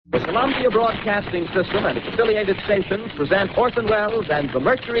The Columbia Broadcasting System and its affiliated stations present Orson Welles and the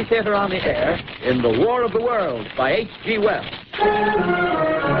Mercury Theater on the air in The War of the Worlds by H.G. Wells.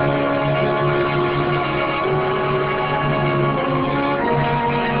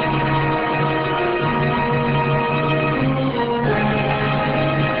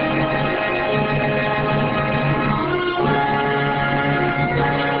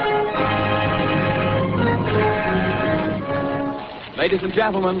 Ladies and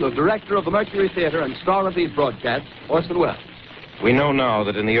gentlemen, the director of the Mercury Theater and star of these broadcasts, Orson Welles. We know now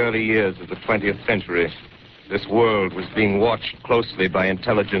that in the early years of the 20th century, this world was being watched closely by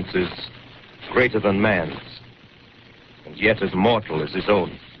intelligences greater than man's, and yet as mortal as his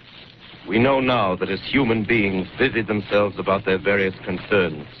own. We know now that as human beings busied themselves about their various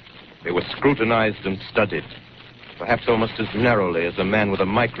concerns, they were scrutinized and studied, perhaps almost as narrowly as a man with a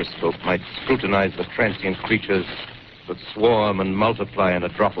microscope might scrutinize the transient creatures that swarm and multiply in a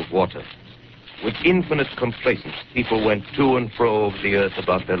drop of water. With infinite complacence, people went to and fro over the earth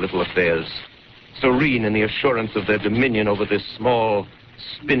about their little affairs, serene in the assurance of their dominion over this small,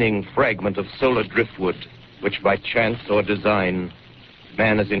 spinning fragment of solar driftwood, which by chance or design,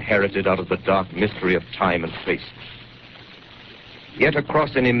 man has inherited out of the dark mystery of time and space. Yet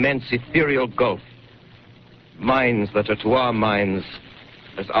across an immense ethereal gulf, minds that are to our minds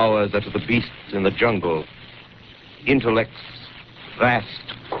as ours are to the beasts in the jungle, intellects, vast,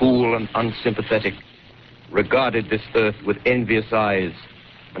 cool, and unsympathetic, regarded this earth with envious eyes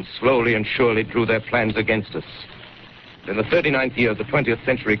and slowly and surely drew their plans against us. In the 39th year of the 20th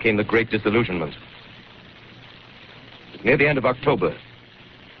century came the Great Disillusionment. Near the end of October,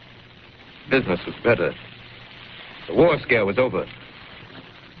 business was better. The war scare was over.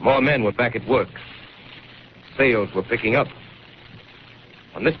 More men were back at work. Sales were picking up.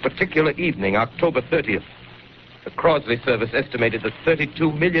 On this particular evening, October 30th, the Crosley service estimated that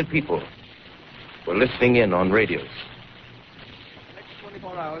 32 million people were listening in on radios. Next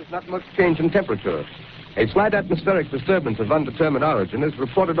 24 hours, not much change in temperature. A slight atmospheric disturbance of undetermined origin is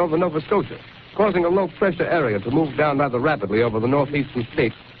reported over Nova Scotia, causing a low-pressure area to move down rather rapidly over the northeastern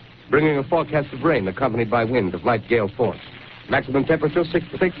states, bringing a forecast of rain accompanied by wind of light gale force. Maximum temperature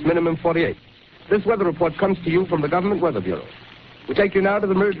 66, minimum 48. This weather report comes to you from the Government Weather Bureau. We take you now to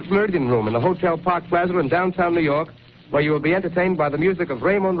the Meridian Room in the Hotel Park Plaza in downtown New York, where you will be entertained by the music of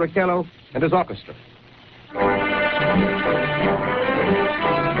Raymond Raquello and his orchestra.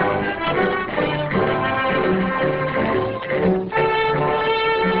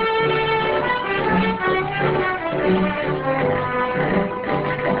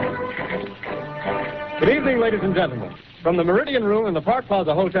 Good evening, ladies and gentlemen. From the Meridian Room in the Park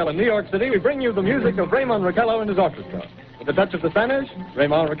Plaza Hotel in New York City, we bring you the music of Raymond Raquello and his orchestra. With a touch of the Spanish,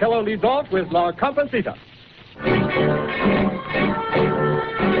 Raymond Raquello leads off with La Comparsita.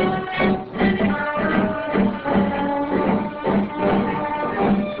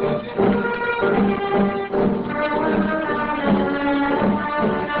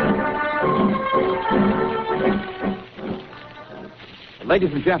 Ladies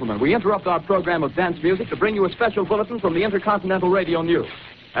and gentlemen, we interrupt our program of dance music to bring you a special bulletin from the Intercontinental Radio News.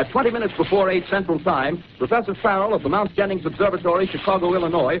 At 20 minutes before 8 Central Time, Professor Farrell of the Mount Jennings Observatory, Chicago,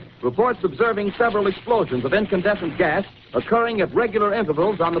 Illinois, reports observing several explosions of incandescent gas occurring at regular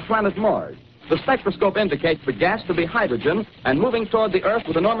intervals on the planet Mars. The spectroscope indicates the gas to be hydrogen and moving toward the Earth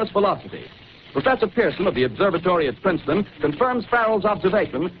with enormous velocity. Professor Pearson of the observatory at Princeton confirms Farrell's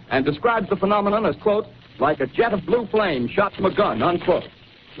observation and describes the phenomenon as, quote, like a jet of blue flame shot from a gun, unquote.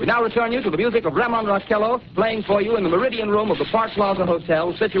 We now return you to the music of Raymond Raquello, playing for you in the Meridian Room of the Park Plaza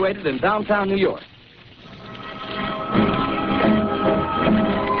Hotel, situated in downtown New York.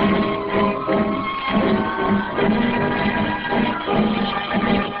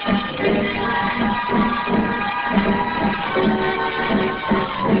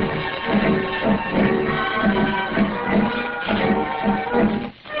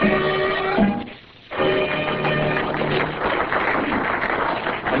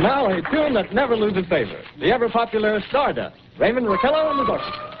 And now a tune that never loses favor, the ever-popular Stardust, Raymond Raquello and his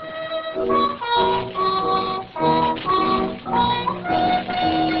orchestra.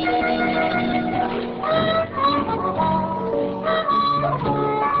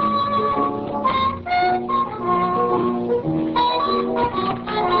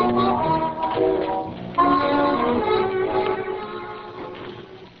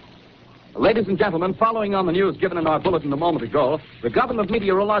 Ladies and gentlemen, following on the news given in our bulletin a moment ago, the Government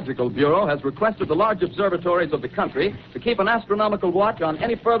Meteorological Bureau has requested the large observatories of the country to keep an astronomical watch on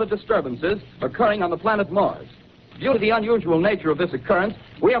any further disturbances occurring on the planet Mars. Due to the unusual nature of this occurrence,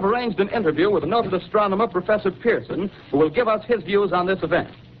 we have arranged an interview with a noted astronomer, Professor Pearson, who will give us his views on this event.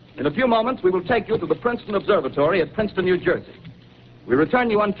 In a few moments, we will take you to the Princeton Observatory at Princeton, New Jersey. We return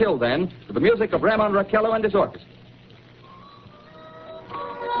you until then to the music of Raymond Raquello and his orchestra.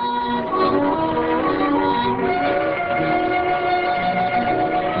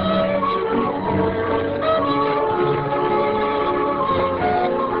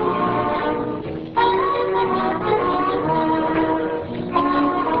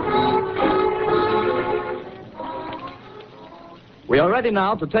 We are ready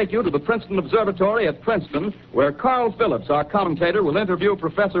now to take you to the Princeton Observatory at Princeton, where Carl Phillips, our commentator, will interview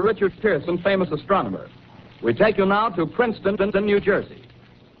Professor Richard Pearson, famous astronomer. We take you now to Princeton, New Jersey.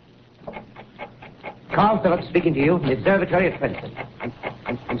 Carl Phillips speaking to you from the observatory at Princeton.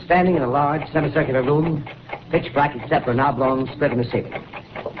 I'm standing in a large semicircular room, pitch black except for an oblong slit in the ceiling.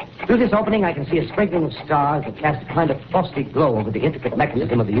 Through this opening, I can see a sprinkling of stars that cast a kind of frosty glow over the intricate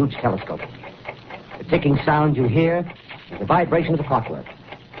mechanism of the huge telescope. The ticking sound you hear is the vibration of the clockwork.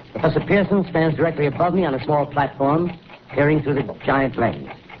 Professor Pearson stands directly above me on a small platform, peering through the giant lens.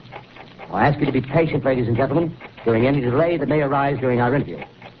 I ask you to be patient, ladies and gentlemen, during any delay that may arise during our interview.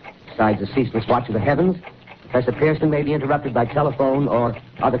 Besides the ceaseless watch of the heavens, Professor Pearson may be interrupted by telephone or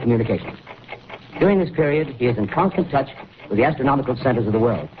other communications. During this period, he is in constant touch with the astronomical centers of the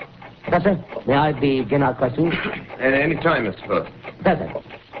world. Professor, may I begin our questions? At any time, Mr. Phillips. Professor,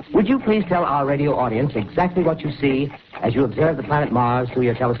 would you please tell our radio audience exactly what you see as you observe the planet Mars through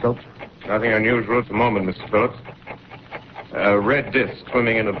your telescope? Nothing unusual at the moment, Mr. Phillips. A red disk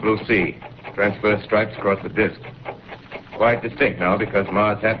swimming in a blue sea. Transverse stripes across the disk. Quite distinct now because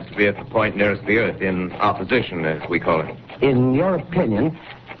Mars happens to be at the point nearest the Earth, in opposition, as we call it. In your opinion,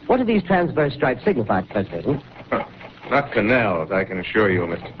 what do these transverse stripes signify, Professor Pearson? Not canals, I can assure you,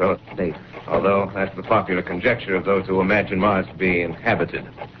 Mr. Phillips. Although that's the popular conjecture of those who imagine Mars to be inhabited.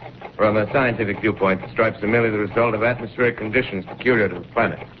 From a scientific viewpoint, the stripes are merely the result of atmospheric conditions peculiar to the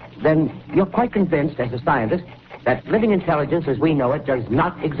planet. Then you're quite convinced, as a scientist, that living intelligence as we know it does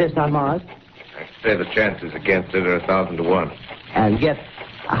not exist on Mars? I'd say the chances against it are 1,000 to 1. And yet,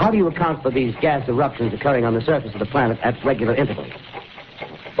 how do you account for these gas eruptions occurring on the surface of the planet at regular intervals?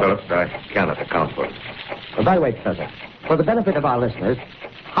 Phillips, I cannot account for it. By the way, Professor, for the benefit of our listeners,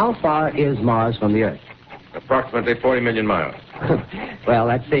 how far is Mars from the Earth? Approximately 40 million miles. Well,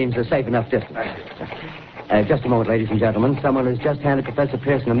 that seems a safe enough distance. Just a moment, ladies and gentlemen. Someone has just handed Professor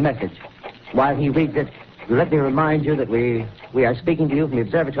Pearson a message. While he reads it, let me remind you that we are speaking to you from the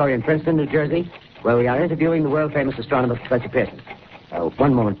observatory in Princeton, New Jersey, where we are interviewing the world-famous astronomer, Professor Pearson.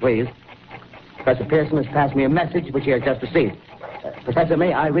 One moment, please. Professor Pearson has passed me a message which he has just received. Professor,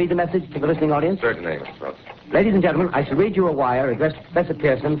 may I read the message to the listening audience? Certainly, Mr. Phillips. Ladies and gentlemen, I shall read you a wire addressed to Professor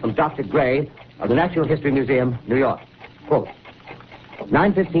Pearson from Dr. Gray of the Natural History Museum, New York. Quote,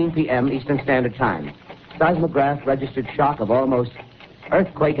 9:15 p.m. Eastern Standard Time. Seismograph registered shock of almost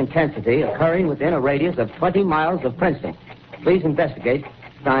earthquake intensity occurring within a radius of 20 miles of Princeton. Please investigate.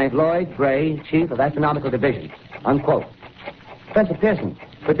 Signed, Lloyd Gray, Chief of Astronomical Division. Unquote. Professor Pearson,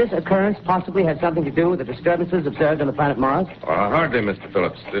 could this occurrence possibly have something to do with the disturbances observed on the planet Mars? Hardly, Mr.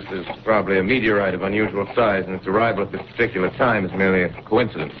 Phillips. This is probably a meteorite of unusual size, and its arrival at this particular time is merely a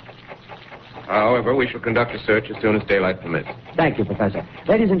coincidence. However, we shall conduct a search as soon as daylight permits. Thank you, Professor.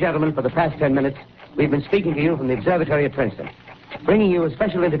 Ladies and gentlemen, for the past 10 minutes, we've been speaking to you from the observatory at Princeton, bringing you a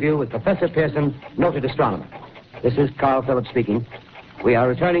special interview with Professor Pearson, noted astronomer. This is Carl Phillips speaking. We are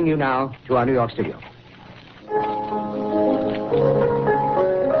returning you now to our New York studio.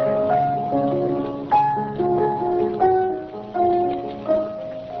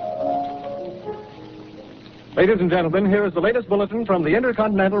 Ladies and gentlemen, here is the latest bulletin from the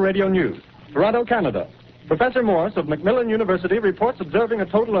Intercontinental Radio News. Toronto, Canada. Professor Morse of Macmillan University reports observing a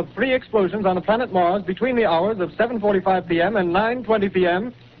total of 3 explosions on the planet Mars between the hours of 7:45 p.m. and 9:20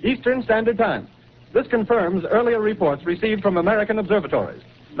 p.m. Eastern Standard Time. This confirms earlier reports received from American observatories.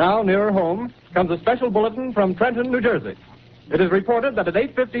 Now, nearer home, comes a special bulletin from Trenton, New Jersey. It is reported that at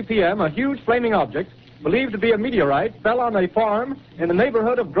 8:50 p.m., a huge flaming object, believed to be a meteorite, fell on a farm in the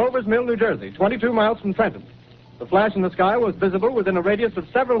neighborhood of Grover's Mill, New Jersey, 22 miles from Trenton. The flash in the sky was visible within a radius of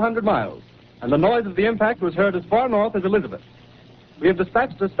several hundred miles, and the noise of the impact was heard as far north as Elizabeth. We have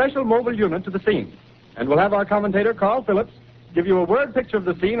dispatched a special mobile unit to the scene, and we'll have our commentator, Carl Phillips, give you a word picture of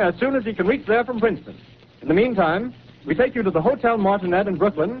the scene as soon as he can reach there from Princeton. In the meantime, we take you to the Hotel Martinet in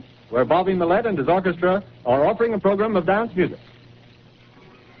Brooklyn, where Bobby Millett and his orchestra are offering a program of dance music.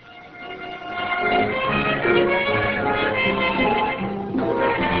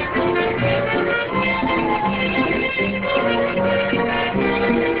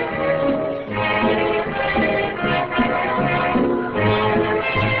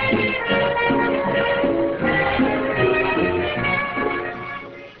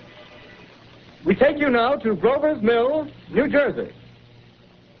 We take you now to Grover's Mill, New Jersey.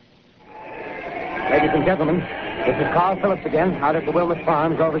 Ladies and gentlemen, this is Carl Phillips again, out at the Wilmot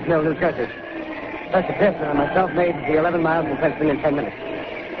Farm, Grover's Mill, New Jersey. Professor Pearson and myself made the 11 miles from Princeton in 10 minutes.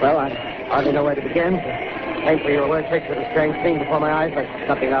 Well, I hardly know where to begin. Thankfully, your word picture of a strange scene before my eyes, like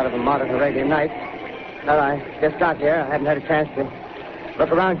something out of a modern Arabian Night. Well, I just got here. I haven't had a chance to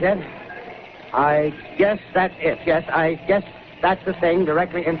look around yet. I guess that's it. Yes, I guess that's the thing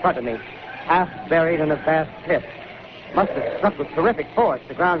directly in front of me, half buried in a vast pit. Must have struck with terrific force.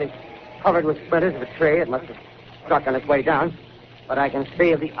 The ground is covered with splinters of a tree. It must have struck on its way down. But I can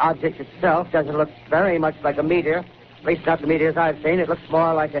see the object itself doesn't look very much like a meteor. At least not the meteors I've seen. It looks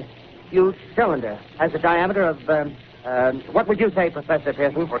more like a huge cylinder. Has a diameter of, what would you say, Professor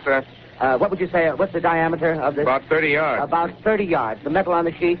Pearson? What's that? What would you say, what's the diameter of this? About 30 yards. About 30 yards. The metal on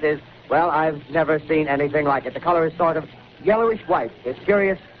the sheath is, well, I've never seen anything like it. The color is sort of yellowish white. Its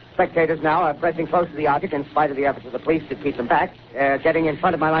curious spectators now are pressing close to the object in spite of the efforts of the police to keep them back, getting in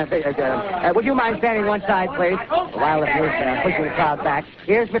front of my line. Would you mind standing one side, please, while the police pushing the crowd back?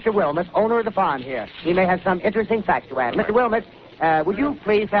 Here's Mr. Wilmot, owner of the farm here. He may have some interesting facts to add. Mr. Wilmot, would you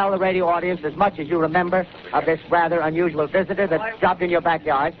please tell the radio audience as much as you remember of this rather unusual visitor that stopped in your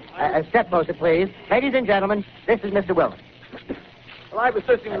backyard? Step closer, please. Ladies and gentlemen, this is Mr. Wilmot. Well, I was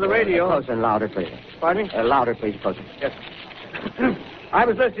listening to the radio. Closer and louder, please. Pardon me? Louder, please, closer. Yes. I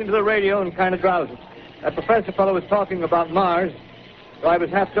was listening to the radio and kind of drowsy. That professor fellow was talking about Mars, so I was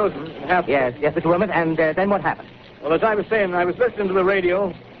half chosen and half... Yes, Mr. Wilmot, and then what happened? Well, as I was saying, I was listening to the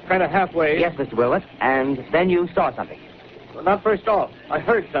radio, kind of halfway. Yes, Mr. Wilmot, and then you saw something. Well, not first off. I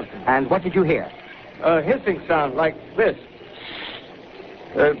heard something. And what did you hear? A hissing sound like this.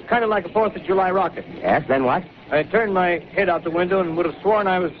 Kind of like a 4th of July rocket. Yes, then what? I turned my head out the window and would have sworn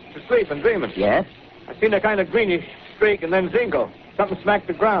I was asleep and dreaming. Yes? I seen a kind of greenish streak and then zingo. Something smacked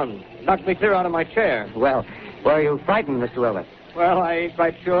the ground. Knocked me clear out of my chair. Well, were you frightened, Mr. Wilmot? Well, I ain't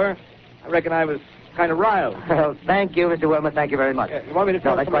quite sure. I reckon I was kind of riled. Well, thank you, Mr. Wilmot. Thank you very much. You want me to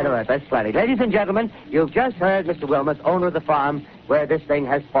tell No, that's quite all right. That's plenty. Ladies and gentlemen, you've just heard Mr. Wilmot, owner of the farm where this thing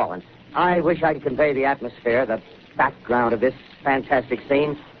has fallen. I wish I could convey the atmosphere, the background of this fantastic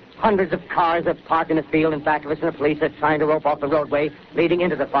scene. Hundreds of cars are parked in a field in back of us, and the police are trying to rope off the roadway leading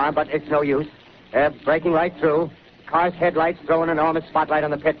into the farm, but it's no use. They're breaking right through. Car's headlights throw an enormous spotlight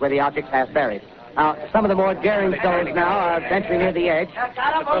on the pit where the object's half buried. Now, some of the more daring souls now are venturing near the edge.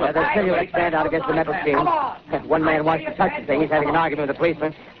 They're silhouettes stand out against the metal sheen. One man wants to touch the thing. He's having an argument with the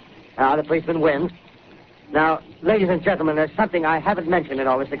policeman. The policeman wins. Now, ladies and gentlemen, there's something I haven't mentioned in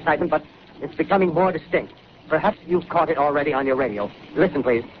all this excitement, but it's becoming more distinct. Perhaps you've caught it already on your radio. Listen,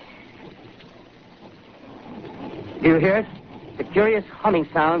 please. Do you hear it? It's a curious humming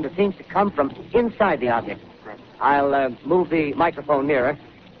sound that seems to come from inside the object. I'll move the microphone nearer.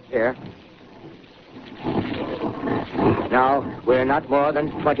 Here. Now, we're not more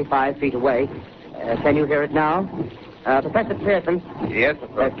than 25 feet away. Can you hear it now? Professor Pearson? Yes,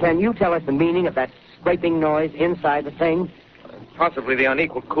 can you tell us the meaning of that scraping noise inside the thing? Possibly the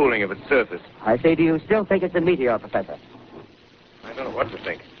unequal cooling of its surface. I say, do you still think it's a meteor, Professor? I don't know what to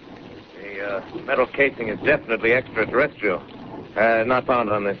think. The metal casing is definitely extraterrestrial. Not found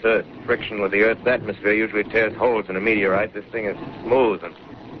on this Earth. Friction with the Earth's atmosphere usually tears holes in a meteorite. This thing is smooth, and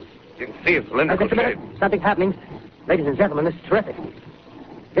you can see its cylindrical Just a minute. shape. Something's happening. Ladies and gentlemen, this is terrific.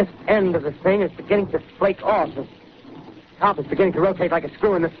 This end of the thing is beginning to flake off. The top is beginning to rotate like a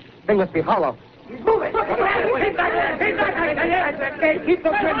screw, and this thing must be hollow. He's moving. Keep back there. Keep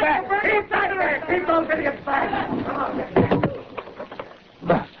those men back. Keep back there. Keep those idiots back.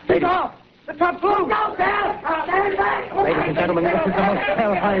 He's off. The top blew. Go, Dad. Stand back. Ladies and gentlemen, this is the most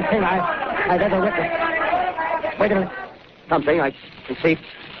terrifying thing I've ever witnessed. Wait a minute. Something I can see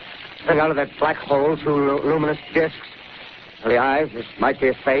coming out of that black hole through luminous discs. The eyes, it might be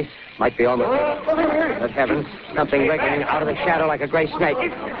a face, might be almost Good heavens, something wriggling out of the shadow like a gray snake.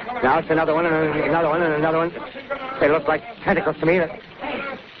 Now it's another one, and another one, and another one. They look like tentacles to me.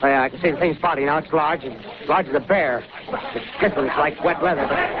 I can see the thing's body now. It's large as a bear. It glistens like wet leather.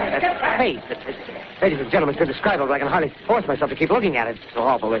 But that face, ladies and gentlemen, to describe it, but I can hardly force myself to keep looking at it. It's so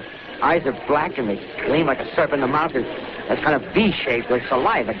awful. The eyes are black, and they gleam like a serpent. The mouth is kind of V-shaped with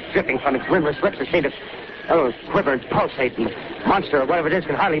saliva dripping from its rimless lips. It seems to quiver and pulsate. And the monster, or whatever it is,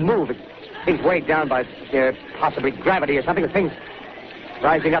 can hardly move. It seems weighed down by possibly gravity or something. The thing's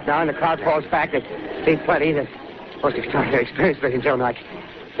rising up now, and the crowd falls back. They see plenty. The most extraordinary experience, ladies and gentlemen.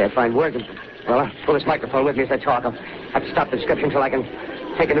 I can't find words. Well, I'll pull this microphone with me as I talk. I'll have to stop the description until I can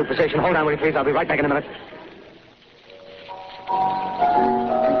take a new position. Hold on, will you please? I'll be right back in a minute.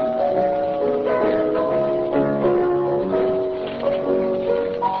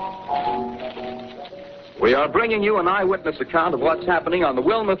 We are bringing you an eyewitness account of what's happening on the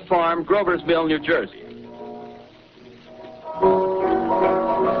Wilmuth Farm, Grover's Mill, New Jersey.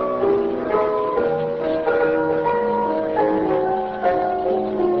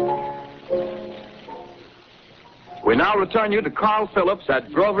 We now return you to Carl Phillips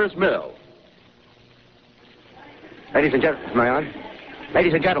at Grover's Mill. Ladies and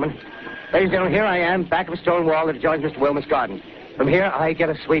gentlemen, here I am, back of a stone wall that adjoins Mr. Wilmuth's garden. From here, I get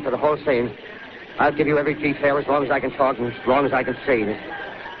a sweep of the whole scene. I'll give you every detail as long as I can talk and as long as I can see.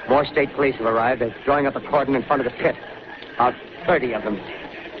 More state police have arrived. They're drawing up a cordon in front of the pit. About 30 of them.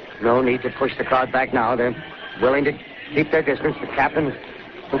 No need to push the crowd back now. They're willing to keep their distance. The captain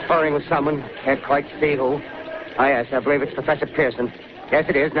conferring with someone. Can't quite see who. Ah, yes, I believe it's Professor Pearson. Yes,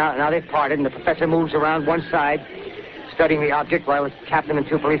 it is. Now they've parted, and the professor moves around one side, studying the object while the captain and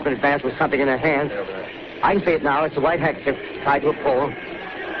two policemen advance with something in their hands. I can see it now. It's a white handkerchief tied to a pole.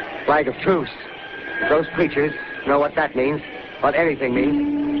 Flag of truce. Those creatures know what that means, what anything means.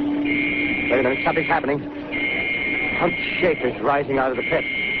 Wait a minute, something's happening. Humped shape is rising out of the pit.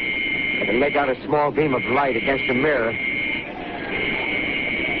 I can make out a small beam of light against a mirror.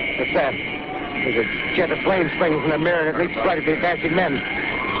 What's that? There's a jet of flame springing from the mirror and it leaps right at the advancing men.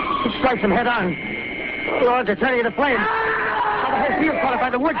 It strikes them head on. Lord, they're turning into flames. The whole field caught up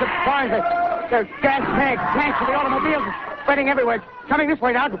by the woods, the barns, the gas tanks of the automobiles spreading everywhere. Coming this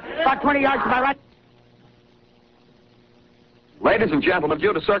way now, about 20 yards to my right. Ladies and gentlemen,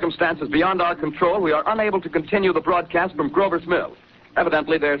 due to circumstances beyond our control, we are unable to continue the broadcast from Grover's Mill.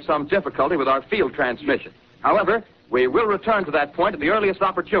 Evidently, there's some difficulty with our field transmission. However, we will return to that point at the earliest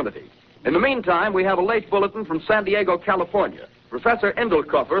opportunity. In the meantime, we have a late bulletin from San Diego, California. Professor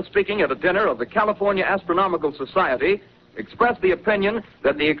Indelkoffer, speaking at a dinner of the California Astronomical Society, expressed the opinion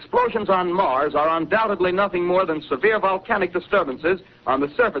that the explosions on Mars are undoubtedly nothing more than severe volcanic disturbances on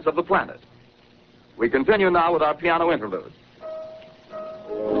the surface of the planet. We continue now with our piano interlude.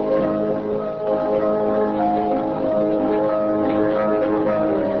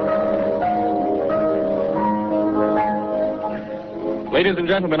 Ladies and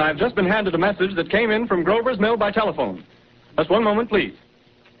gentlemen, I've just been handed a message that came in from Grover's Mill by telephone. Just one moment, please.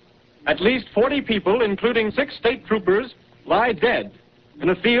 At least 40 people, including 6 state troopers, lie dead in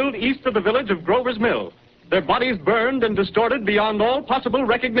a field east of the village of Grover's Mill. Their bodies burned and distorted beyond all possible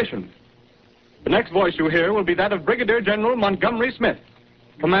recognition. The next voice you hear will be that of Brigadier General Montgomery Smith,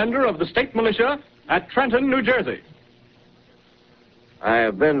 commander of the state militia at Trenton, New Jersey. I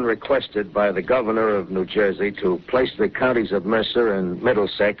have been requested by the governor of New Jersey to place the counties of Mercer and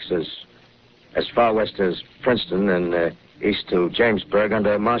Middlesex as far west as Princeton and east to Jamesburg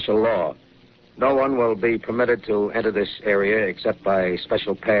under martial law. No one will be permitted to enter this area except by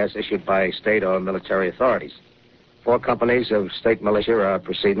special pass issued by state or military authorities. 4 companies of state militia are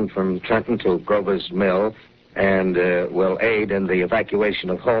proceeding from Trenton to Grover's Mill and will aid in the evacuation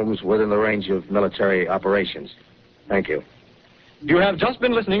of homes within the range of military operations. Thank you. You have just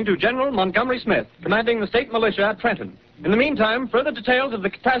been listening to General Montgomery Smith, commanding the state militia at Trenton. In the meantime, further details of the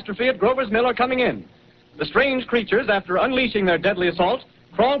catastrophe at Grover's Mill are coming in. The strange creatures, after unleashing their deadly assault,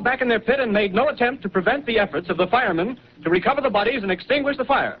 crawled back in their pit and made no attempt to prevent the efforts of the firemen to recover the bodies and extinguish the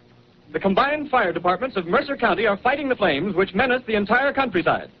fire. The combined fire departments of Mercer County are fighting the flames which menace the entire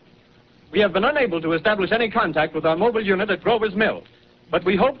countryside. We have been unable to establish any contact with our mobile unit at Grover's Mill, but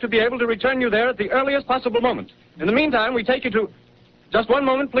we hope to be able to return you there at the earliest possible moment. In the meantime, we take you to... Just one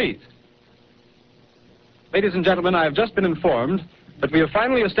moment, please. Ladies and gentlemen, I have just been informed that we have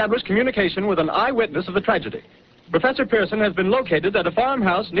finally established communication with an eyewitness of the tragedy. Professor Pearson has been located at a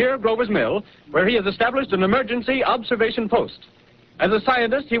farmhouse near Grover's Mill, where he has established an emergency observation post. As a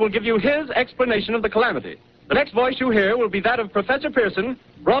scientist, he will give you his explanation of the calamity. The next voice you hear will be that of Professor Pearson,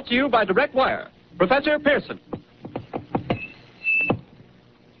 brought to you by direct wire. Professor Pearson.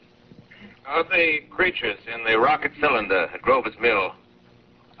 Of the creatures in the rocket cylinder at Grover's Mill,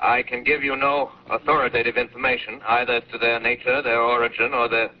 I can give you no authoritative information, either as to their nature, their origin, or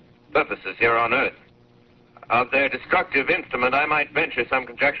their purposes here on Earth. Of their destructive instrument, I might venture some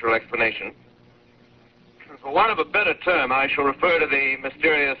conjectural explanation. For want of a better term, I shall refer to the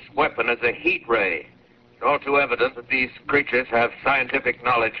mysterious weapon as a heat ray. It's all too evident that these creatures have scientific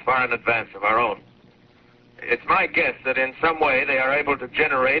knowledge far in advance of our own. It's my guess that in some way they are able to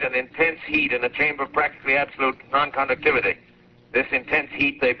generate an intense heat in a chamber of practically absolute non-conductivity. This intense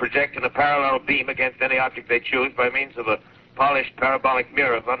heat they project in a parallel beam against any object they choose by means of a polished parabolic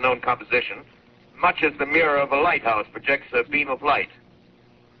mirror of unknown composition, much as the mirror of a lighthouse projects a beam of light.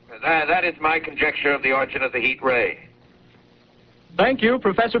 That is my conjecture of the origin of the heat ray. Thank you,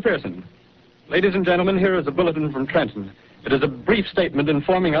 Professor Pearson. Ladies and gentlemen, here is a bulletin from Trenton. It is a brief statement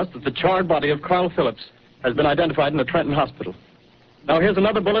informing us that the charred body of Carl Phillips has been identified in a Trenton hospital. Now, here's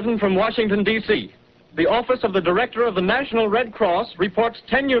another bulletin from Washington, D.C. The Office of the Director of the National Red Cross reports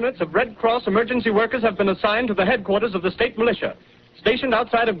 10 units of Red Cross emergency workers have been assigned to the headquarters of the state militia, stationed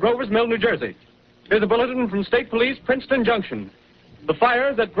outside of Grover's Mill, New Jersey. Here's a bulletin from State Police, Princeton Junction. The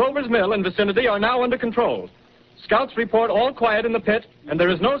fires at Grover's Mill and vicinity are now under control. Scouts report all quiet in the pit, and there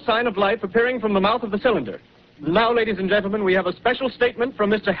is no sign of life appearing from the mouth of the cylinder. Now, ladies and gentlemen, we have a special statement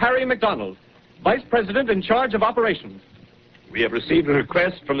from Mr. Harry McDonald, Vice President in charge of operations. We have received a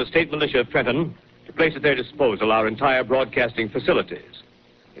request from the state militia of Trenton to place at their disposal our entire broadcasting facilities.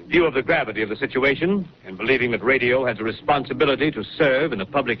 In view of the gravity of the situation, and believing that radio has a responsibility to serve in the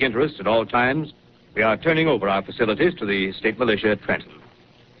public interest at all times, we are turning over our facilities to the state militia at Trenton.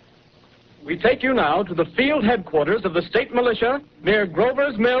 We take you now to the field headquarters of the state militia near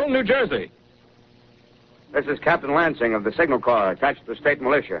Grover's Mill, New Jersey. This is Captain Lansing of the Signal Corps, attached to the state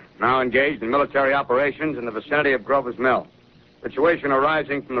militia, now engaged in military operations in the vicinity of Grover's Mill. Situation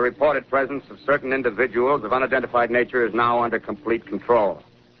arising from the reported presence of certain individuals of unidentified nature is now under complete control.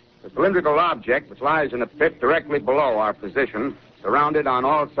 The cylindrical object, which lies in a pit directly below our position, surrounded on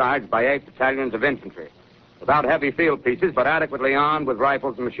all sides by 8 battalions of infantry, without heavy field pieces, but adequately armed with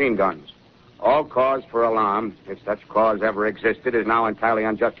rifles and machine guns. All cause for alarm, if such cause ever existed, is now entirely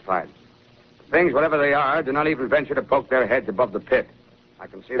unjustified. Things, whatever they are, do not even venture to poke their heads above the pit. I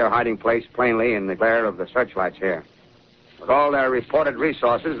can see their hiding place plainly in the glare of the searchlights here. With all their reported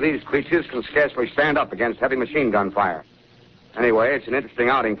resources, these creatures can scarcely stand up against heavy machine gun fire. Anyway, it's an interesting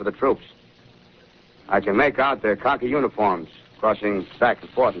outing for the troops. I can make out their khaki uniforms crossing back and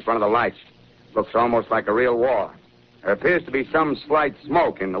forth in front of the lights. Looks almost like a real war. There appears to be some slight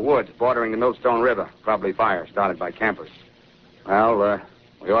smoke in the woods bordering the Millstone River. Probably fire started by campers. Well,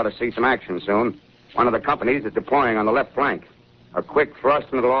 we ought to see some action soon. One of the companies is deploying on the left flank. A quick thrust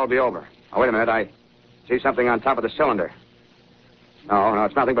and it'll all be over. Oh, wait a minute. I see something on top of the cylinder. No,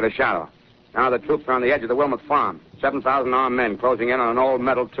 it's nothing but a shadow. Now the troops are on the edge of the Wilmot Farm. 7,000 armed men closing in on an old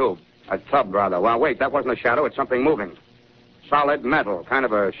metal tube. A tub, rather. Well, wait, that wasn't a shadow. It's something moving. Solid metal, kind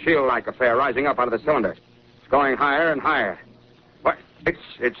of a shield-like affair rising up out of the cylinder. It's going higher and higher. What?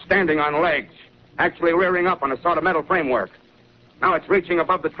 It's standing on legs, actually rearing up on a sort of metal framework. Now it's reaching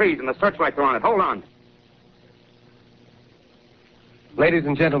above the trees and the searchlights are on it. Hold on. Ladies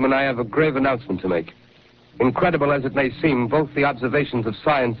and gentlemen, I have a grave announcement to make. Incredible as it may seem, both the observations of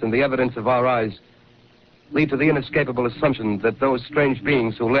science and the evidence of our eyes lead to the inescapable assumption that those strange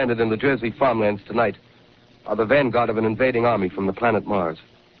beings who landed in the Jersey farmlands tonight are the vanguard of an invading army from the planet Mars.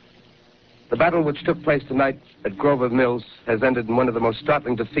 The battle which took place tonight at Grover Mills has ended in one of the most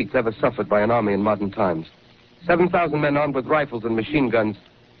startling defeats ever suffered by an army in modern times. 7,000 men armed with rifles and machine guns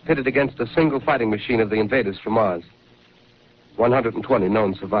pitted against a single fighting machine of the invaders from Mars. 120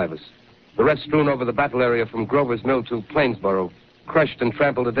 known survivors. The rest strewn over the battle area from Grover's Mill to Plainsboro, crushed and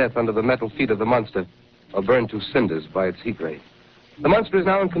trampled to death under the metal feet of the monster, or burned to cinders by its heat ray. The monster is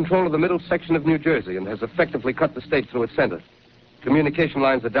now in control of the middle section of New Jersey and has effectively cut the state through its center. Communication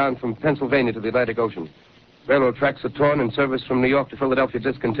lines are down from Pennsylvania to the Atlantic Ocean. Railroad tracks are torn and service from New York to Philadelphia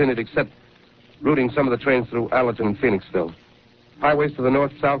discontinued, except routing some of the trains through Allerton and Phoenixville. Highways to the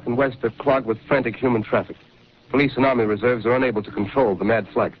north, south, and west are clogged with frantic human traffic. Police and army reserves are unable to control the mad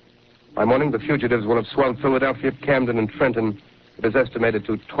flight. By morning, the fugitives will have swelled Philadelphia, Camden, and Trenton. It is estimated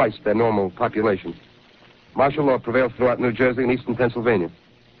to twice their normal population. Martial law prevails throughout New Jersey and eastern Pennsylvania.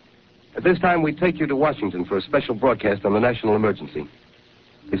 At this time, we take you to Washington for a special broadcast on the national emergency.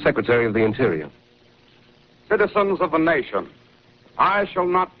 The Secretary of the Interior. Citizens of the nation, I shall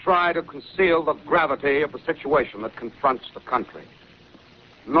not try to conceal the gravity of the situation that confronts the country,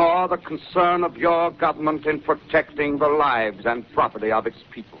 nor the concern of your government in protecting the lives and property of its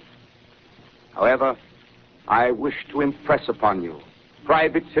people. However, I wish to impress upon you,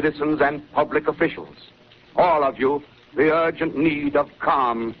 private citizens and public officials, all of you, the urgent need of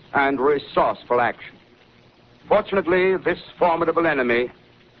calm and resourceful action. Fortunately, this formidable enemy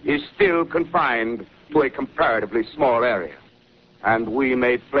is still confined to a comparatively small area, and we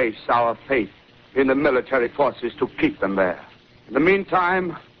may place our faith in the military forces to keep them there. In the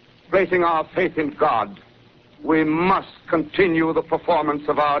meantime, placing our faith in God, we must continue the performance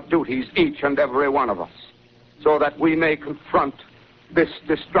of our duties, each and every one of us, so that we may confront this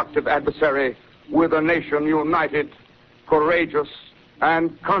destructive adversary with a nation united, courageous,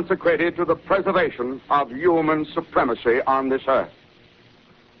 and consecrated to the preservation of human supremacy on this earth.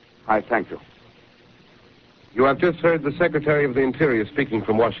 I thank you. You have just heard the Secretary of the Interior speaking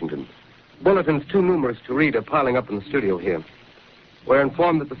from Washington. Bulletins too numerous to read are piling up in the studio here. We're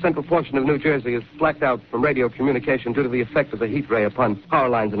informed that the central portion of New Jersey is blacked out from radio communication due to the effect of the heat ray upon power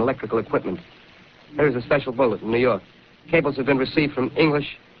lines and electrical equipment. Here is a special bulletin in New York. Cables have been received from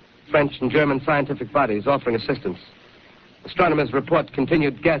English, French, and German scientific bodies offering assistance. Astronomers report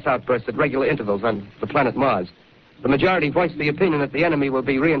continued gas outbursts at regular intervals on the planet Mars. The majority voiced the opinion that the enemy will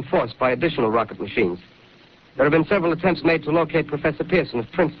be reinforced by additional rocket machines. There have been several attempts made to locate Professor Pearson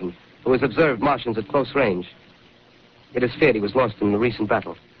of Princeton, who has observed Martians at close range. It is feared he was lost in the recent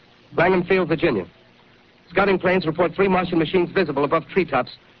battle. Langham Field, Virginia. Scouting planes report 3 Martian machines visible above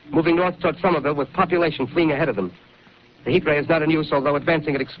treetops, moving north toward Somerville with population fleeing ahead of them. The heat ray is not in use, although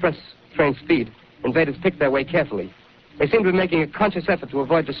advancing at express train speed. Invaders pick their way carefully. They seem to be making a conscious effort to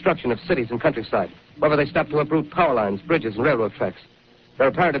avoid destruction of cities and countryside. However, they stop to uproot power lines, bridges, and railroad tracks. Their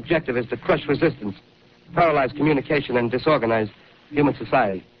apparent objective is to crush resistance, paralyze communication, and disorganize human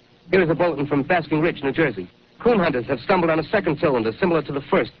society. Here is a bulletin from Basking Ridge, New Jersey. Coon hunters have stumbled on a second cylinder similar to the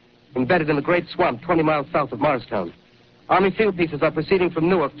first, embedded in the great swamp 20 miles south of Morristown. Army field pieces are proceeding from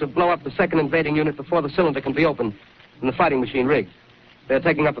Newark to blow up the second invading unit before the cylinder can be opened and the fighting machine rigged. They are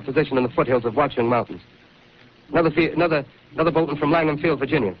taking up a position in the foothills of Watchung Mountains. Another bulletin from Langham Field,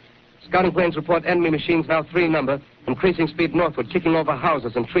 Virginia. Scouting planes report enemy machines, now 3 in number, increasing speed northward, kicking over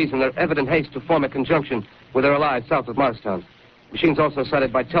houses and trees in their evident haste to form a conjunction with their allies south of Morristown. Machines also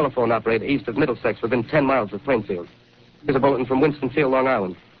sighted by telephone operator east of Middlesex within 10 miles of Plainfield. Here's a bulletin from Winston-Field, Long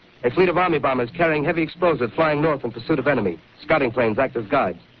Island. A fleet of Army bombers carrying heavy explosives flying north in pursuit of enemy. Scouting planes act as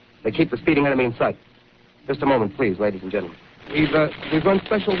guides. They keep the speeding enemy in sight. Just a moment, please, ladies and gentlemen. We've run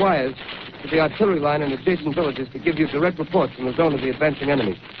special wires to the artillery line and adjacent villages to give you direct reports from the zone of the advancing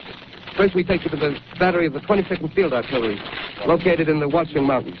enemy. First, we take you to the battery of the 22nd Field Artillery, located in the Watchung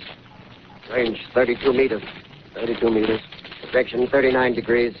Mountains. Range 32 meters. 32 meters. Projection 39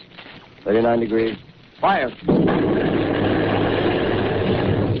 degrees. 39 degrees. Fire.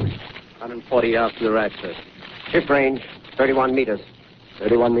 140 yards to the right, sir. Ship range 31 meters.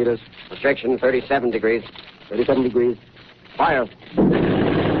 31 meters. Projection 37 degrees. 37 degrees. Fire.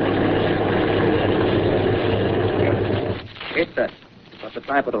 Hit, sir. Got the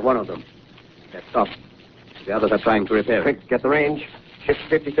tripod of one of them. They're stopped. The others are trying to repair it. Quick, get the range. Ship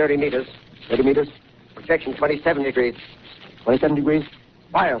 30 meters. 30 meters. Projection 27 degrees. 27 degrees.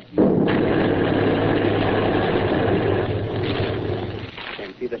 Fire.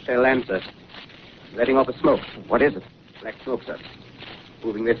 Can see the shell lamp, sir. Letting off a smoke. What is it? Black smoke, sir.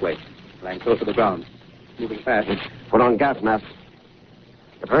 Moving this way. Flying close to the ground. Moving fast. Put on gas mask.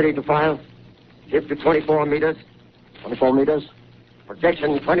 Get ready to fire. Ship to 24 meters. 24 meters.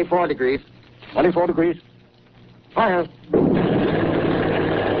 Projection 24 degrees. 24 degrees. Fire.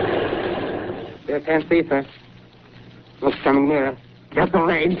 Still can't see, sir. Smoke's coming nearer. Get the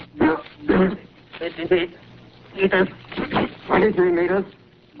range. 50 meters. 23 meters.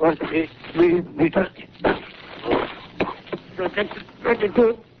 23 meters. Projection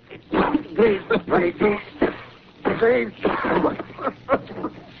 22 degrees. 22 degrees.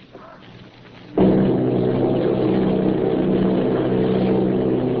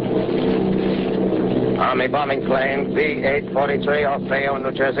 Army bombing plane B-843 off Bayonne,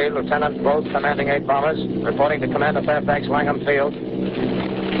 New Jersey. Lieutenant Bolt, commanding 8 bombers, reporting to Commander Fairfax, Langham Field.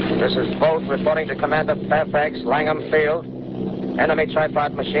 This is Bolt reporting to Commander Fairfax, Langham Field. Enemy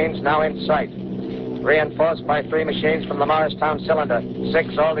tripod machines now in sight. Reinforced by 3 machines from the Morristown cylinder,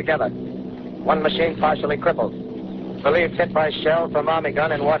 6 altogether. 1 machine partially crippled. Believed hit by shell from Army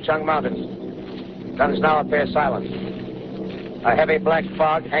gun in Watchung Mountains. Guns now appear silent. A heavy black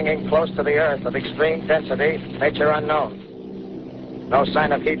fog hanging close to the earth of extreme density, nature unknown. No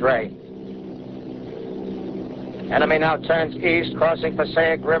sign of heat ray. Enemy now turns east, crossing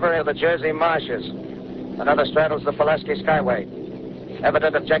Passaic River in the Jersey marshes. Another straddles the Pulaski Skyway.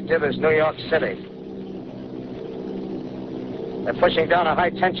 Evident objective is New York City. They're pushing down a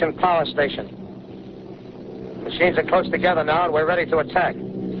high-tension power station. Machines are close together now, and we're ready to attack.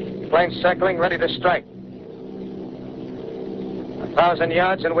 Planes circling, ready to strike. 1,000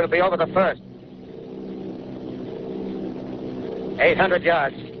 yards, and we'll be over the first. 800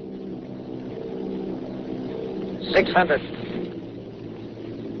 yards. 600.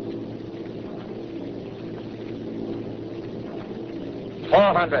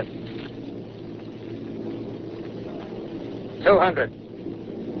 400. 200.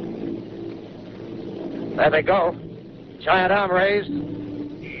 There they go. Giant arm raised.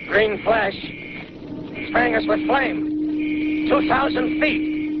 Green flash. Spraying us with flame. 2,000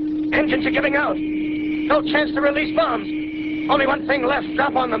 feet. Engines are giving out. No chance to release bombs. Only one thing left.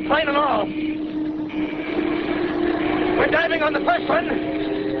 Drop on them, plane and all. We're diving on the first one.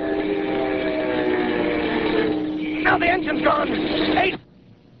 Now the engine's gone. 8.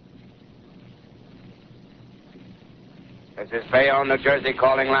 This is Bayonne, New Jersey,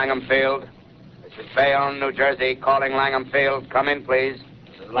 calling Langham Field. The This is Bayonne, New Jersey, calling Langham Field. Come in, please.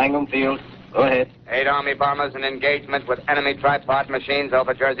 This is Langham Field. Go ahead. 8 Army bombers in engagement with enemy tripod machines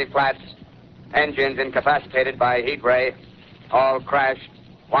over Jersey Flats. Engines incapacitated by heat ray. All crashed.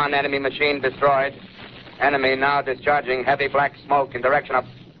 1 enemy machine destroyed. Enemy now discharging heavy black smoke in direction of...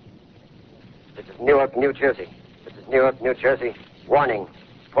 This is Newark, New Jersey. This is Newark, New Jersey. Warning.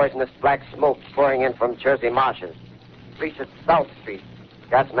 Poisonous black smoke pouring in from Jersey marshes. Streets at South Street.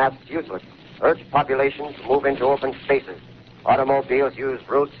 Gas masks useless. Urge population to move into open spaces. Automobiles use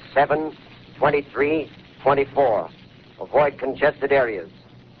routes 7, 23, 24. Avoid congested areas.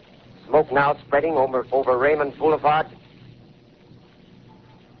 Smoke now spreading over Raymond Boulevard.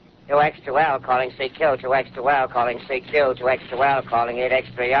 2X2L calling CQ, 2X2L calling CQ, 2X2L calling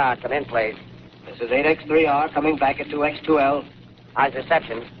 8X3R. Come in, please. This is 8X3R coming back at 2X2L. How's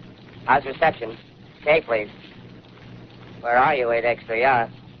reception? How's reception? Stay, please. Where are you,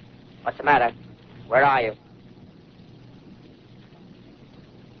 8X3R? What's the matter? Where are you?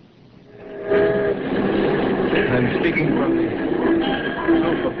 I'm speaking from the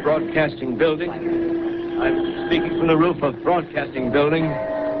roof of Broadcasting Building. I'm speaking from the roof of Broadcasting Building,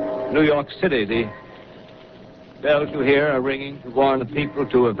 New York City. The bells you hear are ringing to warn the people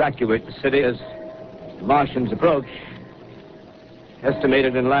to evacuate the city as the Martians approach.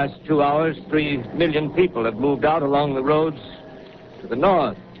 Estimated in the last 2 hours, 3 million people have moved out along the roads to the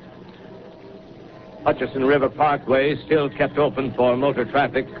north. Hutchison River Parkway still kept open for motor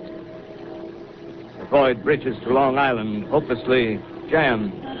traffic. Avoid bridges to Long Island, hopelessly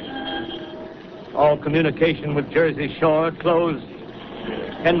jammed. All communication with Jersey Shore closed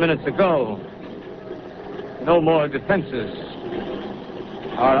 10 minutes ago. No more defenses.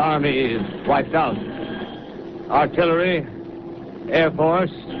 Our army is wiped out. Artillery, Air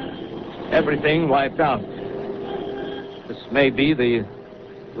Force, everything wiped out. This may be the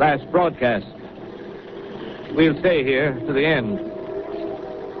last broadcast. We'll stay here to the end.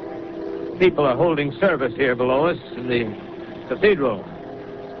 People are holding service here below us in the cathedral.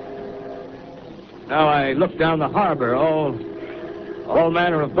 Now I look down the harbor, all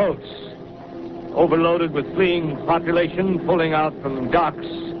manner of boats, overloaded with fleeing population, pulling out from docks.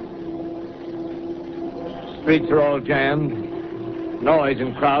 Streets are all jammed. Noise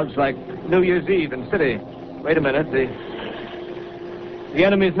and crowds like New Year's Eve in city. Wait a minute, the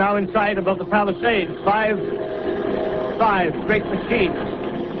enemy's now in sight above the Palisades. Five great machines.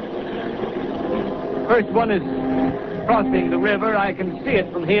 First one is crossing the river. I can see it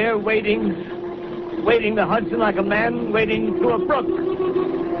from here, wading the Hudson like a man wading through a brook.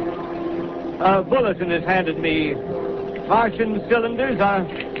 A bulletin is handed me. Martian cylinders are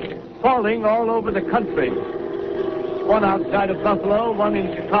falling all over the country. One outside of Buffalo, one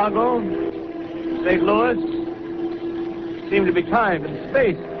in Chicago, St. Louis. Seem to be time and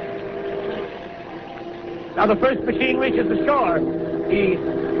space. Now the first machine reaches the shore. He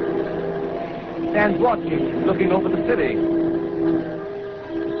stands watching, looking over the city.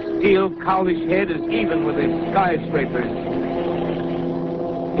 Steel cowlish head is even with the skyscrapers.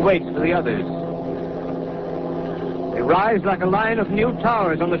 He waits for the others. They rise like a line of new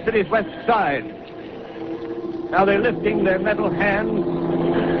towers on the city's west side. Now they're lifting their metal hands.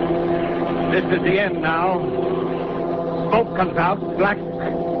 This is the end now. Smoke comes out, black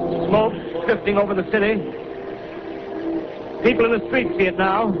smoke drifting over the city. People in the streets see it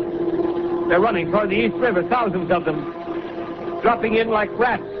now. They're running toward the East River, thousands of them, dropping in like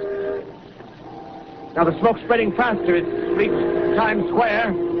rats. Now the smoke's spreading faster. It's reached Times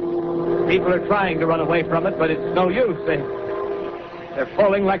Square. People are trying to run away from it, but it's no use. They're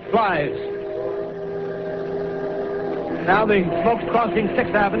falling like flies. Now the smoke's crossing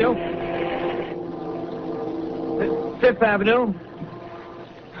 6th Avenue. 5th Avenue.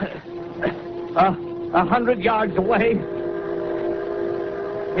 100 yards away.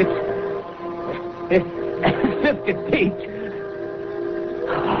 It's 50 feet.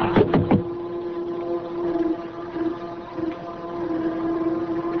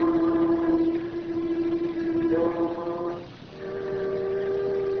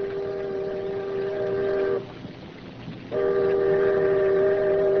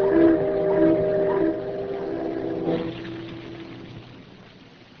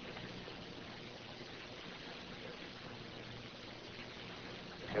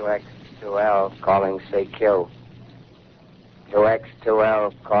 Calling CQ.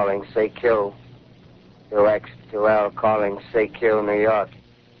 2X2L calling CQ. 2X2L calling CQ, New York.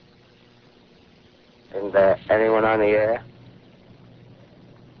 Isn't there anyone on the air?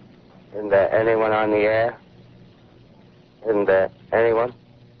 Isn't there anyone on the air? Isn't there anyone?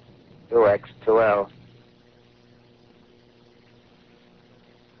 2X2L.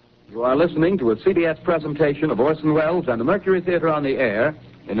 You are listening to a CBS presentation of Orson Welles and the Mercury Theater on the Air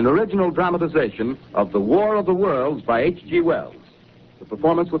in an original dramatization of The War of the Worlds by H.G. Wells. The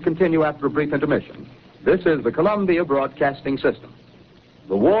performance will continue after a brief intermission. This is the Columbia Broadcasting System.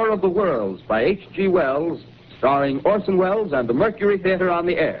 The War of the Worlds by H.G. Wells, starring Orson Welles and the Mercury Theater on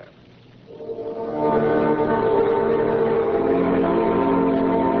the Air.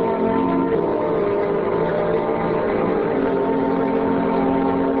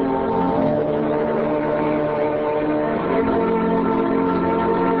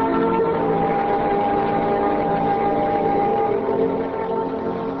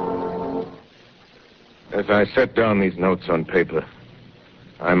 As I set down these notes on paper,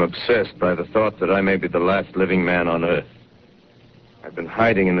 I'm obsessed by the thought that I may be the last living man on Earth. I've been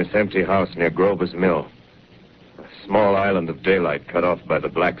hiding in this empty house near Grover's Mill, a small island of daylight cut off by the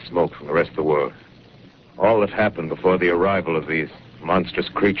black smoke from the rest of the world. All that happened before the arrival of these monstrous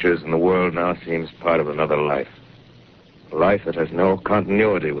creatures in the world now seems part of another life. A life that has no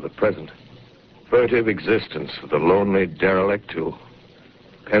continuity with the present. Furtive existence for the lonely derelict who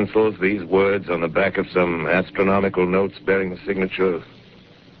pencils these words on the back of some astronomical notes bearing the signature of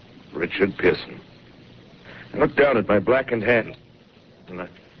Richard Pearson. I look down at my blackened hand, and I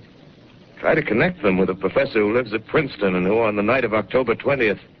try to connect them with a professor who lives at Princeton and who, on the night of October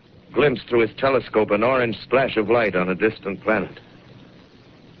 20th, glimpsed through his telescope an orange splash of light on a distant planet.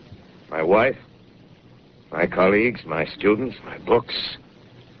 My wife, my colleagues, my students, my books,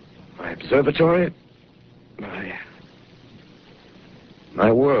 my observatory, my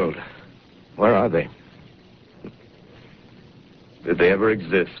world. Where are they? Did they ever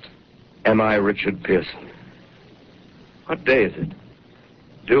exist? Am I Richard Pearson? What day is it?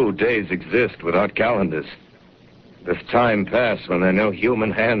 Do days exist without calendars? Does time pass when there are no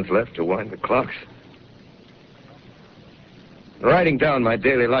human hands left to wind the clocks? Writing down my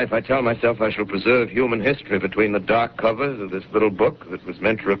daily life, I tell myself I shall preserve human history between the dark covers of this little book that was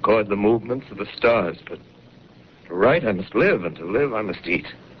meant to record the movements of the stars. But to write, I must live, and to live, I must eat.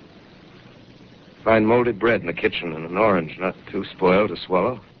 Find molded bread in the kitchen and an orange not too spoiled to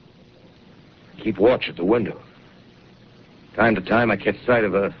swallow. Keep watch at the window. Time to time, I catch sight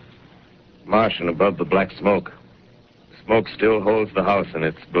of a Martian above the black smoke. The smoke still holds the house in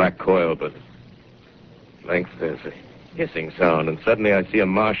its black coil, but at length there's a hissing sound, and suddenly I see a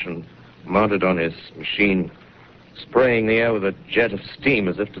Martian mounted on his machine, spraying the air with a jet of steam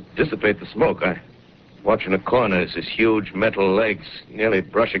as if to dissipate the smoke. I watch in a corner as his huge metal legs nearly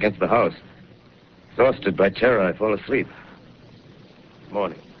brush against the house. Exhausted by terror, I fall asleep.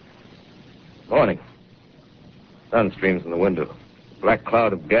 Morning. Sun streams in the window. A black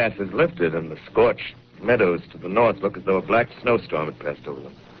cloud of gas is lifted, and the scorched meadows to the north look as though a black snowstorm had passed over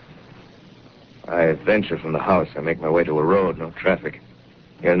them. I venture from the house. I make my way to a road, no traffic.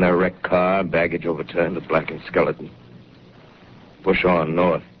 Here and there, a wrecked car, baggage overturned, a blackened skeleton. Push on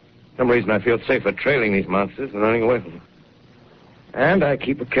north. For some reason, I feel safer trailing these monsters than running away from them. And I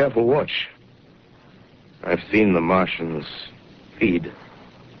keep a careful watch. I've seen the Martians feed.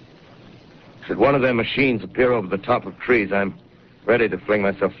 Should one of their machines appear over the top of trees, I'm ready to fling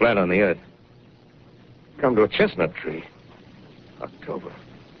myself flat on the earth. Come to a chestnut tree. October.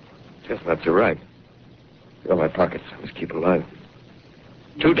 Chestnuts are ripe. Fill my pockets. I must keep alive.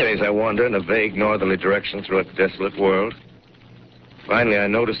 2 days I wander in a vague northerly direction through a desolate world. Finally, I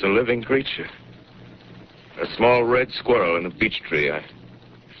notice a living creature. A small red squirrel in a beech tree. I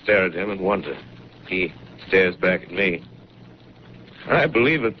stare at him and wonder. He stares back at me. I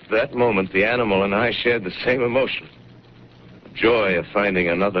believe at that moment the animal and I shared the same emotion. The joy of finding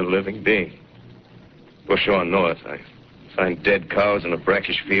another living being. Push on north. I find dead cows in a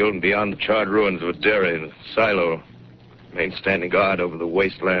brackish field, and beyond the charred ruins of a dairy and a silo, remain standing guard over the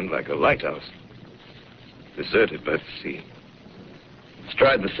wasteland like a lighthouse. Deserted by the sea.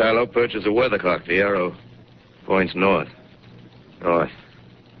 Astride the silo perches a weathercock. The arrow points north. North.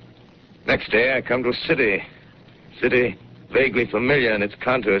 Next day, I come to a city. City vaguely familiar in its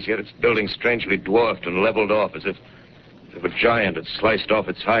contours, yet its buildings strangely dwarfed and leveled off as if a giant had sliced off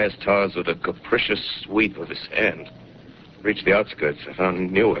its highest towers with a capricious sweep of his hand. Reached the outskirts, I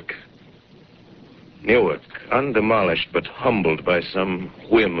found Newark. Newark, undemolished but humbled by some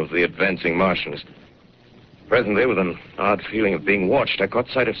whim of the advancing Martians. Presently, with an odd feeling of being watched, I caught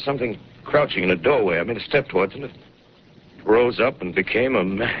sight of something crouching in a doorway. I made a step towards it. It rose up and became a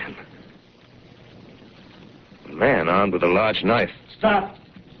man. A man armed with a large knife. Stop!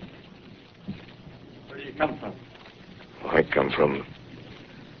 Where do you come from? I come from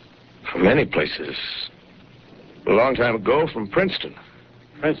many places. A long time ago, from Princeton.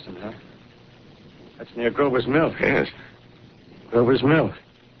 Princeton, huh? That's near Grover's Mill. Yes. Grover's Mill.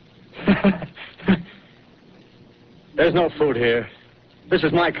 There's no food here. This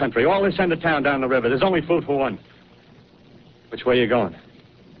is my country. All this end of town down the river. There's only food for one. Which way are you going?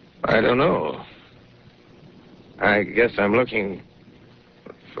 I don't know. I guess I'm looking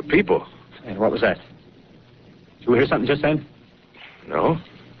for people. And what was that? Did you hear something just then? No.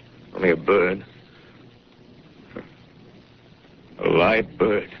 Only a bird. A live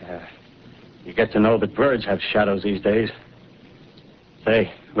bird. You get to know that birds have shadows these days.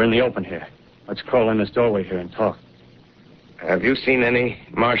 Say, we're in the open here. Let's crawl in this doorway here and talk. Have you seen any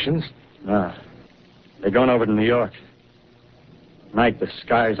Martians? No. They're going over to New York. Night, the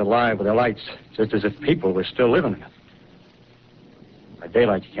sky's alive with their lights, just as if people were still living in it. By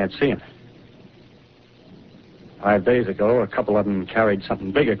daylight, you can't see them. 5 days ago, a couple of them carried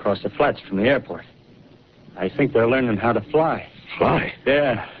something big across the flats from the airport. I think they're learning how to fly. Fly?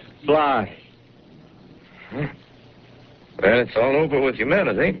 Yeah, fly. Well, it's all over with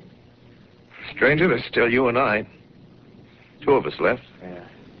humanity. Stranger, there's still you and I. 2 of us left. Yeah.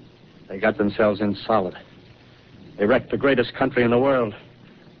 They got themselves in solid. They wrecked the greatest country in the world.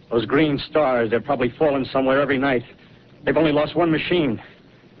 Those green stars, they're probably falling somewhere every night. They've only lost one machine.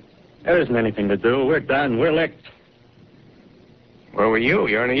 There isn't anything to do. We're done. We're licked. Where were you?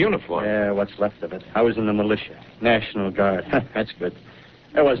 You're in a uniform. Yeah, what's left of it. I was in the militia. National Guard. That's good.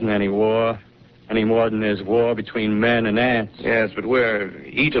 There wasn't any war. Any more than there's war between men and ants. Yes, but we're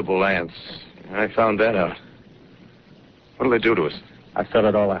eatable ants. I found that out. What'll they do to us? I thought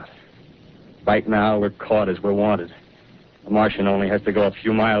it all out. Right now, we're caught as we're wanted. The Martian only has to go a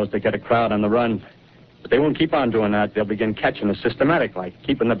few miles to get a crowd on the run. But they won't keep on doing that. They'll begin catching us systematic, like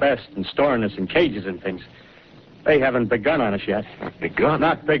keeping the best and storing us in cages and things. They haven't begun on us yet. Not begun?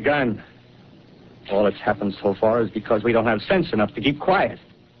 Not begun. All that's happened so far is because we don't have sense enough to keep quiet.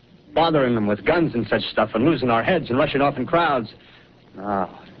 Bothering them with guns and such stuff and losing our heads and rushing off in crowds. No,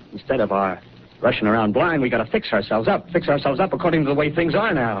 instead of our rushing around blind, we got to fix ourselves up. Fix ourselves up according to the way things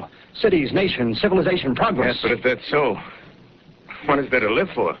are now. Cities, nations, civilization, progress. Yes, but if that's so, what is there to live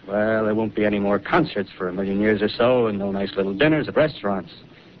for? Well, there won't be any more concerts for 1 million years or so, and no nice little dinners at restaurants.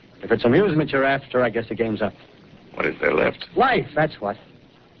 If it's amusement you're after, I guess the game's up. What is there left? Life, that's what.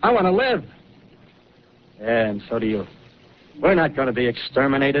 I want to live. Yeah, and so do you. We're not going to be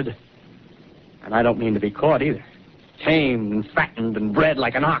exterminated. And I don't mean to be caught either. Tamed and fattened and bred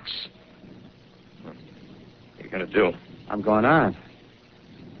like an ox. What are you going to do? I'm going on.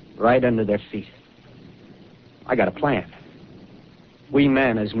 Right under their feet. I got a plan. We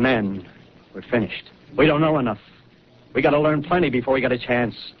men, as men, we're finished. We don't know enough. We got to learn plenty before we got a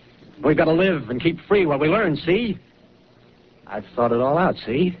chance. We've got to live and keep free while we learn, see? I've thought it all out,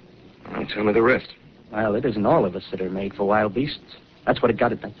 see? Well, tell me the rest. Well, it isn't all of us that are made for wild beasts. That's what it got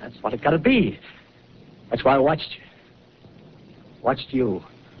to. That's what it got to be. That's why I watched you. Watched you.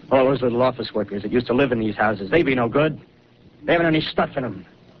 All those little office workers that used to live in these houses. They be no good. They haven't any stuff in them.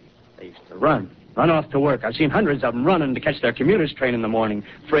 They used to run off to work. I've seen hundreds of them running to catch their commuter's train in the morning,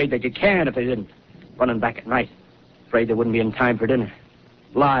 afraid they'd get canned if they didn't. Running back at night, afraid they wouldn't be in time for dinner.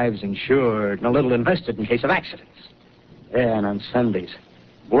 Lives insured and a little invested in case of accidents. Yeah, and on Sundays,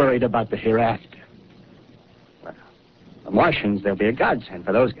 worried about the hereafter. Well, the Martians, they'll be a godsend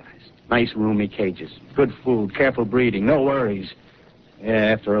for those guys. Nice, roomy cages, good food, careful breeding, no worries.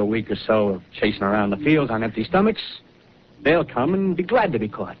 Yeah, after a week or so of chasing around the fields on empty stomachs, they'll come and be glad to be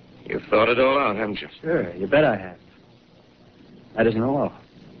caught. You've thought it all out, haven't you? Sure, you bet I have. That isn't all.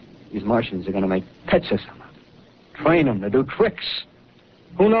 These Martians are going to make pets of some of them. Train them to do tricks.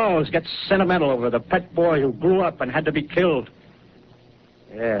 Who knows, get sentimental over the pet boy who grew up and had to be killed.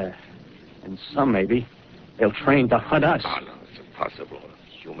 Yeah, and some maybe, they'll train to hunt us. Oh, no, it's impossible.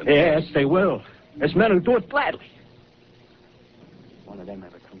 Human Yes, they will. There's men who do it gladly. If one of them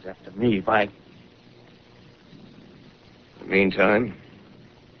ever comes after me, by... In the meantime,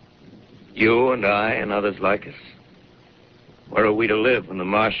 you and I and others like us, where are we to live when the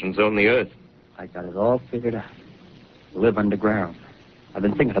Martians own the Earth? I got it all figured out. Live underground. I've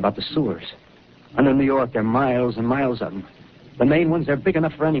been thinking about the sewers. Under New York, there are miles and miles of them. The main ones, they're big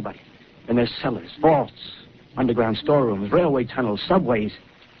enough for anybody. And there's cellars, vaults, underground storerooms, railway tunnels, subways.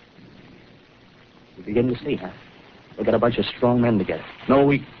 You begin to see, huh? They got a bunch of strong men together. No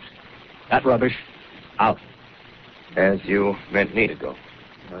weak. That rubbish, out. As you meant me to go.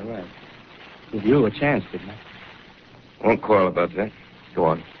 All right. Give you a chance, didn't I? Won't quarrel about that. Go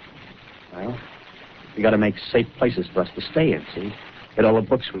on. Well, we got to make safe places for us to stay in, see? Get all the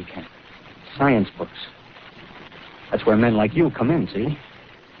books we can. Science books. That's where men like you come in, see?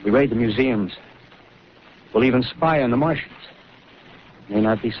 We raid the museums. We'll even spy on the Martians. May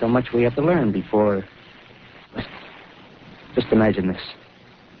not be so much we have to learn before... Just imagine this.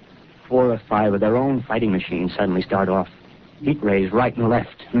 4 or 5 of their own fighting machines suddenly start off. Heat rays right and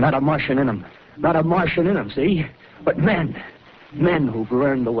left. Not a Martian in them. Not a Martian in them, see? But men. Men who've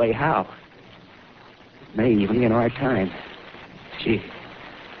learned the way how. May even be in our time. Gee.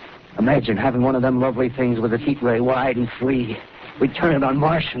 Imagine having one of them lovely things with a heat ray wide and free. We'd turn it on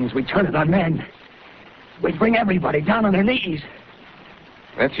Martians. We'd turn it on men. We'd bring everybody down on their knees.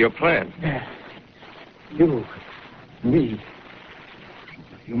 That's your plan. Yeah. You, me,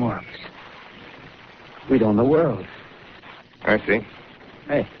 a few more of us. We'd own the world. I see.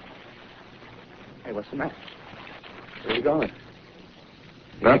 Hey. Hey, what's the matter? Where are you going?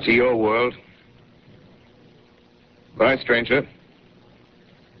 Not to your world. Bye, stranger.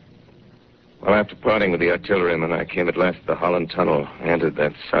 Well, after parting with the artilleryman, I came at last to the Holland Tunnel, entered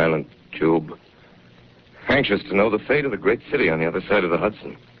that silent tube. Anxious to know the fate of the great city on the other side of the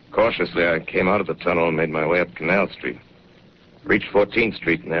Hudson. Cautiously, I came out of the tunnel and made my way up Canal Street. Reached 14th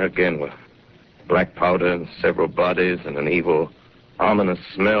Street, and there again were black powder and several bodies and an evil, ominous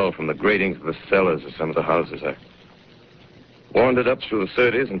smell from the gratings of the cellars of some of the houses. I wandered up through the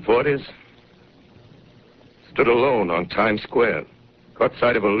 30s and 40s. Stood alone on Times Square. Caught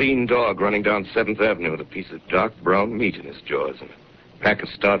sight of a lean dog running down 7th Avenue with a piece of dark brown meat in his jaws and a pack of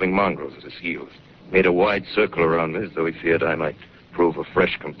starving mongrels at his heels. Made a wide circle around me as though he feared I might prove a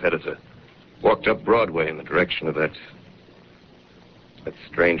fresh competitor. Walked up Broadway in the direction of that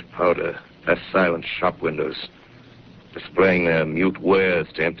strange powder, past silent shop windows, displaying their mute wares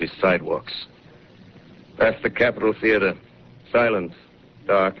to empty sidewalks. Past the Capitol Theater, silent,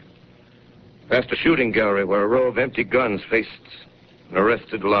 dark. Past a shooting gallery where a row of empty guns faced an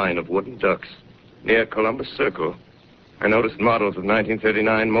arrested line of wooden ducks. Near Columbus Circle, I noticed models of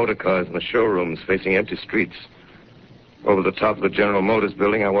 1939 motor cars in the showrooms facing empty streets. Over the top of the General Motors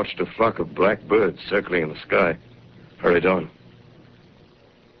building, I watched a flock of black birds circling in the sky. Hurried on.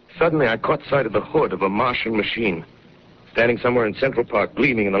 Suddenly, I caught sight of the hood of a Martian machine, standing somewhere in Central Park,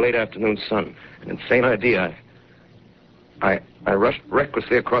 gleaming in the late afternoon sun. An insane idea. I rushed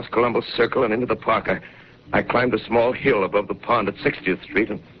recklessly across Columbus Circle and into the park. I climbed a small hill above the pond at 60th Street,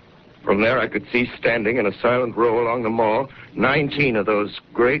 and from there I could see standing in a silent row along the mall 19 of those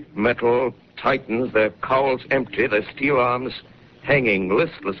great metal titans, their cowls empty, their steel arms hanging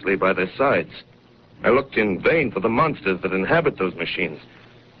listlessly by their sides. I looked in vain for the monsters that inhabit those machines.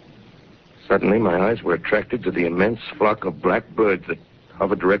 Suddenly, my eyes were attracted to the immense flock of black birds that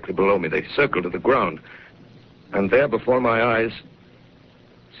hovered directly below me. They circled to the ground. And there before my eyes,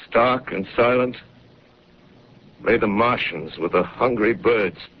 stark and silent, lay the Martians with the hungry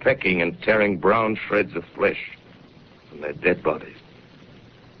birds pecking and tearing brown shreds of flesh from their dead bodies.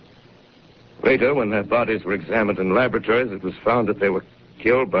 Later, when their bodies were examined in laboratories, it was found that they were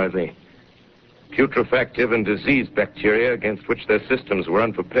killed by the putrefactive and disease bacteria against which their systems were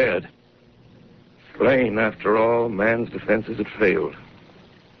unprepared. Slain, after all, man's defenses had failed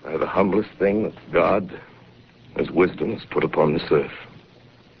by the humblest thing that God, His wisdom, has put upon this earth.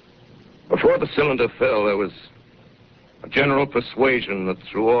 Before the cylinder fell, there was a general persuasion that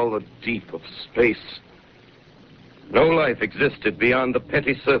through all the deep of space, no life existed beyond the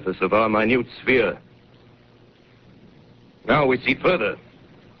petty surface of our minute sphere. Now we see further.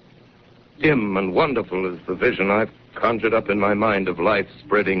 Dim and wonderful is the vision I've conjured up in my mind of life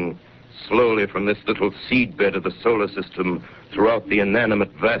spreading slowly from this little seedbed of the solar system throughout the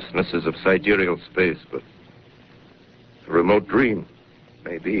inanimate vastnesses of sidereal space. But a remote dream,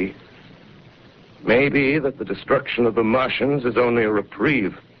 maybe. Maybe that the destruction of the Martians is only a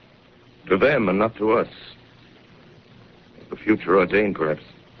reprieve to them and not to us. The future ordained, perhaps.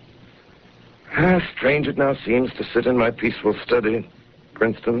 Strange it now seems to sit in my peaceful study at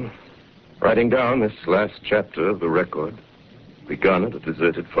Princeton, writing down this last chapter of the record, begun at a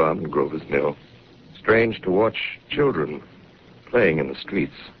deserted farm in Grover's Mill. Strange to watch children playing in the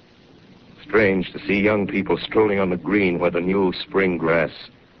streets. Strange to see young people strolling on the green where the new spring grass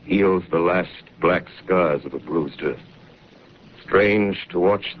heals the last black scars of a bruised earth. Strange to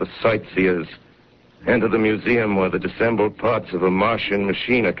watch the sightseers enter the museum where the disassembled parts of a Martian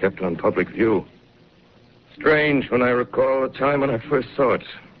machine are kept on public view. Strange when I recall the time when I first saw it.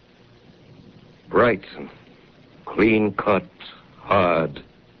 Bright and clean-cut, hard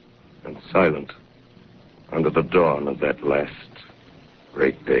and silent under the dawn of that last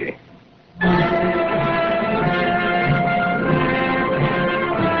great day.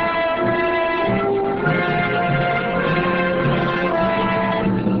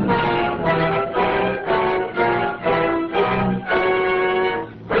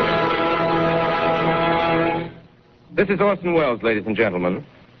 This is Orson Welles, ladies and gentlemen.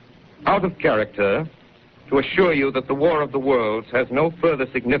 Out of character, to assure you that the War of the Worlds has no further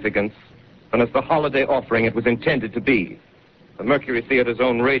significance than as the holiday offering it was intended to be. The Mercury Theater's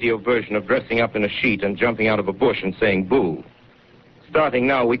own radio version of dressing up in a sheet and jumping out of a bush and saying boo. Starting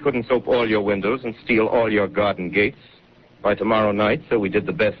now, we couldn't soap all your windows and steal all your garden gates by tomorrow night, so we did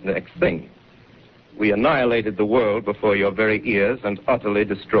the best next thing. We annihilated the world before your very ears and utterly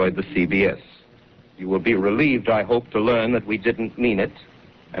destroyed the CBS. You will be relieved, I hope, to learn that we didn't mean it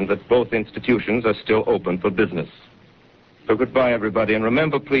and that both institutions are still open for business. So goodbye, everybody, and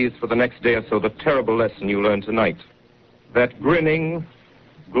remember, please, for the next day or so, the terrible lesson you learned tonight. That grinning,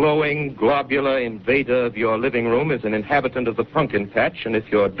 glowing, globular invader of your living room is an inhabitant of the pumpkin patch, and if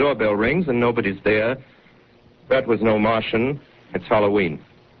your doorbell rings and nobody's there, that was no Martian. It's Halloween.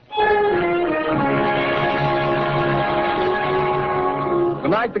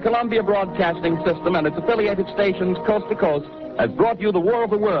 Tonight, the Columbia Broadcasting System and its affiliated stations coast to coast has brought you The War of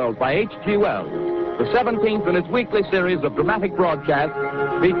the World by H.G. Wells, the 17th in its weekly series of dramatic broadcasts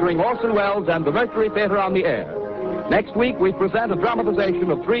featuring Orson Welles and the Mercury Theater on the air. Next week, we present a dramatization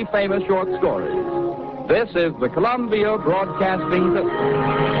of 3 famous short stories. This is the Columbia Broadcasting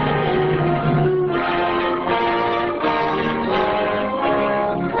System.